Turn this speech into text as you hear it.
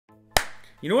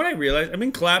You know what I realized? I've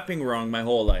been clapping wrong my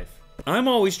whole life. I'm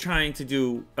always trying to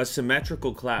do a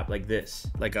symmetrical clap like this,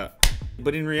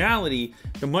 but in reality,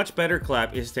 the much better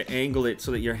clap is to angle it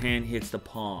so that your hand hits the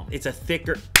palm. It's a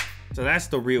thicker, so that's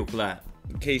the real clap.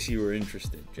 In case you were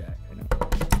interested, Jack. I know.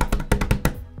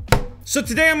 So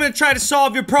today I'm gonna try to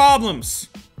solve your problems.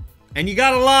 And you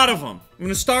got a lot of them. I'm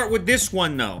gonna start with this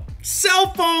one though.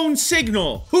 Cell phone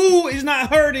signal. Who is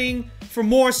not hurting for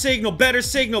more signal,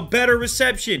 better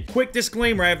reception? Quick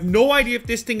disclaimer, I have no idea if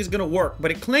this thing is gonna work,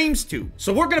 but it claims to.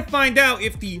 So we're gonna find out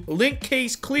if the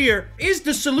LINKASE CLEAR is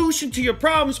the solution to your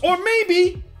problems, or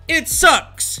maybe it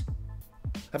sucks.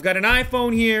 I've got an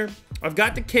iPhone here. I've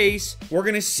got the case. We're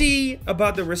gonna see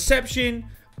about the reception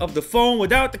of the phone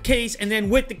without the case and then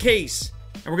with the case.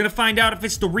 And we're gonna find out if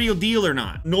it's the real deal or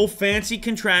not. No fancy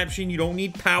contraption, you don't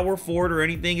need power for it or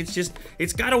anything. It's just,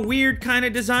 it's got a weird kind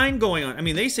of design going on. I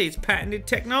mean, they say it's patented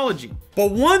technology.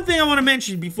 But one thing I wanna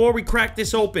mention before we crack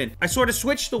this open, I sort of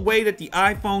switched the way that the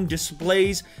iPhone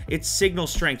displays its signal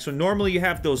strength. So normally you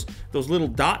have those little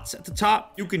dots at the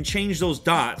top. You can change those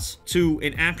dots to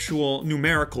an actual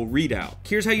numerical readout.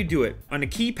 Here's how you do it. On the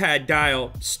keypad,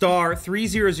 dial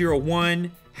 *3001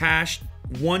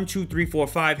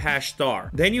 #12345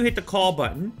 #. Then you hit the call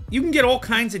button. You can get all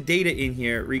kinds of data in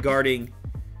here regarding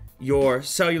your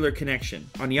cellular connection.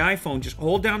 On the iPhone, just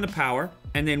hold down the power,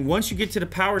 and then once you get to the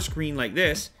power screen like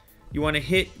this, you want to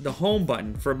hit the home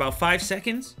button for about 5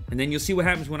 seconds, and then you'll see what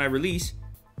happens when I release.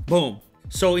 Boom.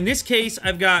 So in this case,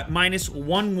 I've got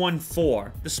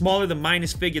 -114. The smaller the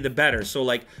minus figure, the better. So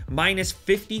like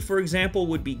 -50, for example,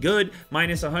 would be good.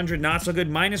 -100, not so good.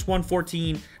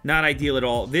 -114, not ideal at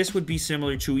all. This would be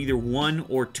similar to either 1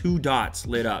 or 2 dots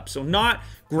lit up. So not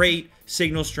great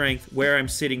signal strength where I'm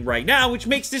sitting right now, which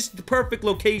makes this the perfect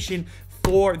location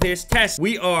for this test.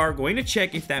 We are going to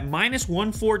check if that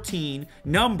 -114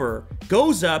 number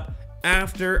goes up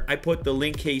after I put the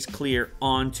LINKASE CLEAR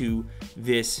onto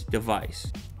this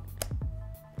device.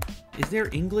 Is there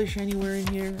English anywhere in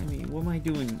here? I mean, what am I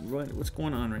doing? What's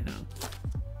going on right now?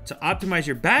 To optimize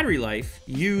your battery life,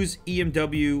 use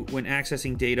EMW when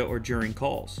accessing data or during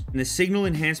calls. And the signal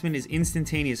enhancement is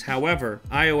instantaneous. However,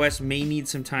 iOS may need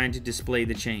some time to display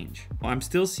the change. Well, I'm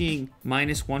still seeing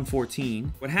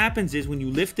 -114. What happens is when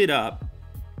you lift it up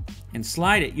and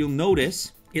slide it, you'll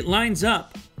notice it lines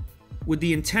up with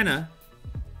the antenna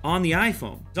on the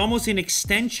iPhone. It's almost an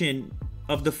extension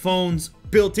of the phone's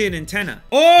built-in antenna.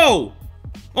 Oh!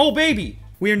 Oh, baby!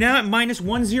 We are now at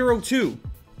 -102.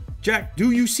 Jack, do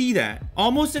you see that?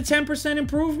 Almost a 10%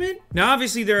 improvement? Now,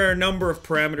 obviously, there are a number of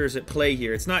parameters at play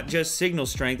here. It's not just signal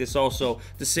strength, it's also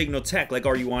the signal tech, like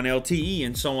are you on LTE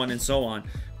and so on and so on.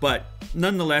 But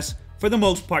nonetheless, for the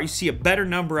most part, you see a better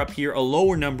number up here, a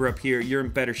lower number up here, you're in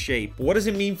better shape. What does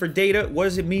it mean for data? What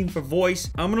does it mean for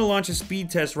voice? I'm gonna launch a speed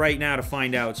test right now to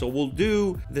find out. So we'll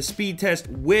do the speed test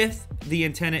with the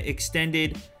antenna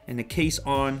extended and the case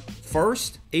on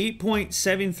first.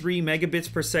 8.73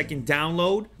 megabits per second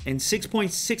download and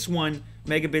 6.61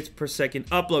 megabits per second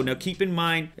upload. Now keep in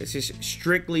mind, this is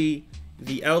strictly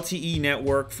the LTE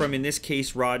network from, in this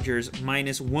case, Rogers.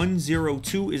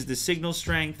 -102 is the signal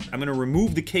strength. I'm gonna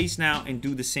remove the case now and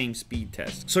do the same speed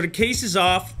test. So the case is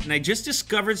off, and I just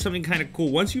discovered something kind of cool.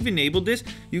 Once you've enabled this,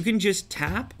 you can just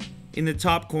tap in the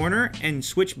top corner and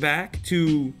switch back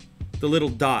to the little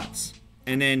dots,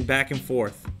 and then back and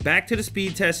forth. Back to the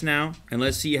speed test now, and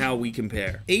let's see how we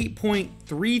compare.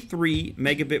 8.33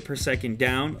 megabit per second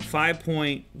down,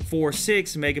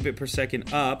 5.46 megabit per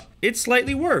second up. It's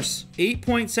slightly worse.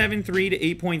 8.73 to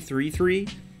 8.33,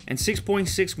 and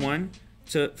 6.61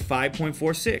 to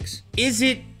 5.46. Is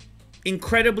it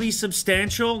incredibly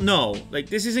substantial? No. Like,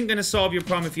 this isn't going to solve your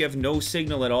problem if you have no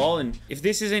signal at all. And if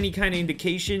this is any kind of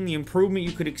indication, the improvement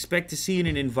you could expect to see in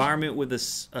an environment with a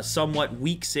somewhat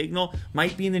weak signal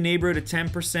might be in the neighborhood of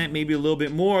 10%, maybe a little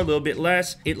bit more, a little bit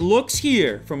less. It looks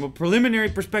here, from a preliminary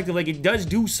perspective, like it does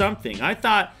do something. I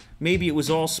thought maybe it was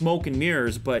all smoke and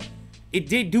mirrors, but it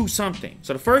did do something.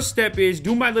 So the first step is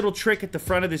do my little trick at the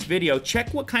front of this video.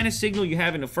 Check what kind of signal you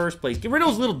have in the first place. Get rid of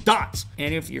those little dots.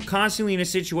 And if you're constantly in a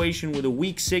situation with a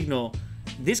weak signal,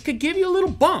 this could give you a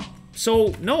little bump.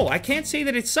 So no, I can't say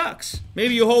that it sucks.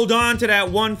 Maybe you hold on to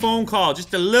that one phone call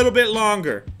just a little bit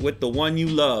longer with the one you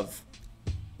love.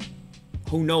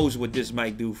 Who knows what this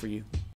might do for you.